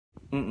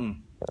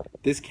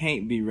This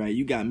can't be right.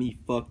 You got me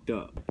fucked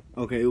up.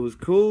 Okay, it was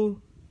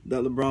cool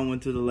that LeBron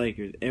went to the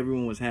Lakers.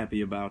 Everyone was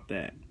happy about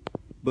that.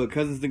 But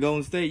Cousins to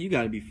Golden State, you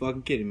gotta be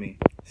fucking kidding me.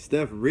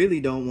 Steph really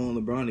don't want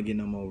LeBron to get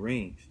no more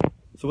rings.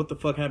 So what the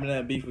fuck happened to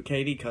that beef with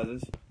KD,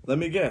 Cousins? Let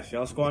me guess,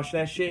 y'all squashed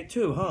that shit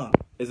too, huh?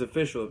 It's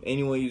official. If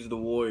anyone uses the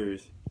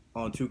Warriors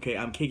on 2K,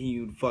 I'm kicking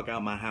you the fuck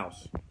out my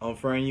house. I'm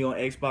unfriending you on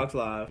Xbox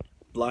Live,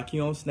 blocking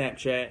you on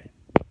Snapchat,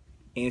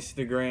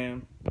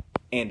 Instagram,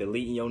 and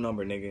deleting your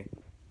number, nigga.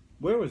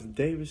 Where was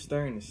David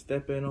Stern to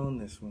step in on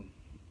this one?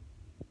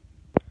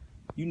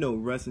 You know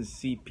Russ and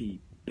CP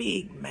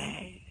big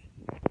mad.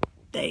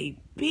 They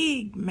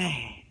big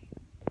mad.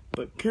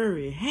 But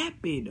Curry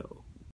happy though.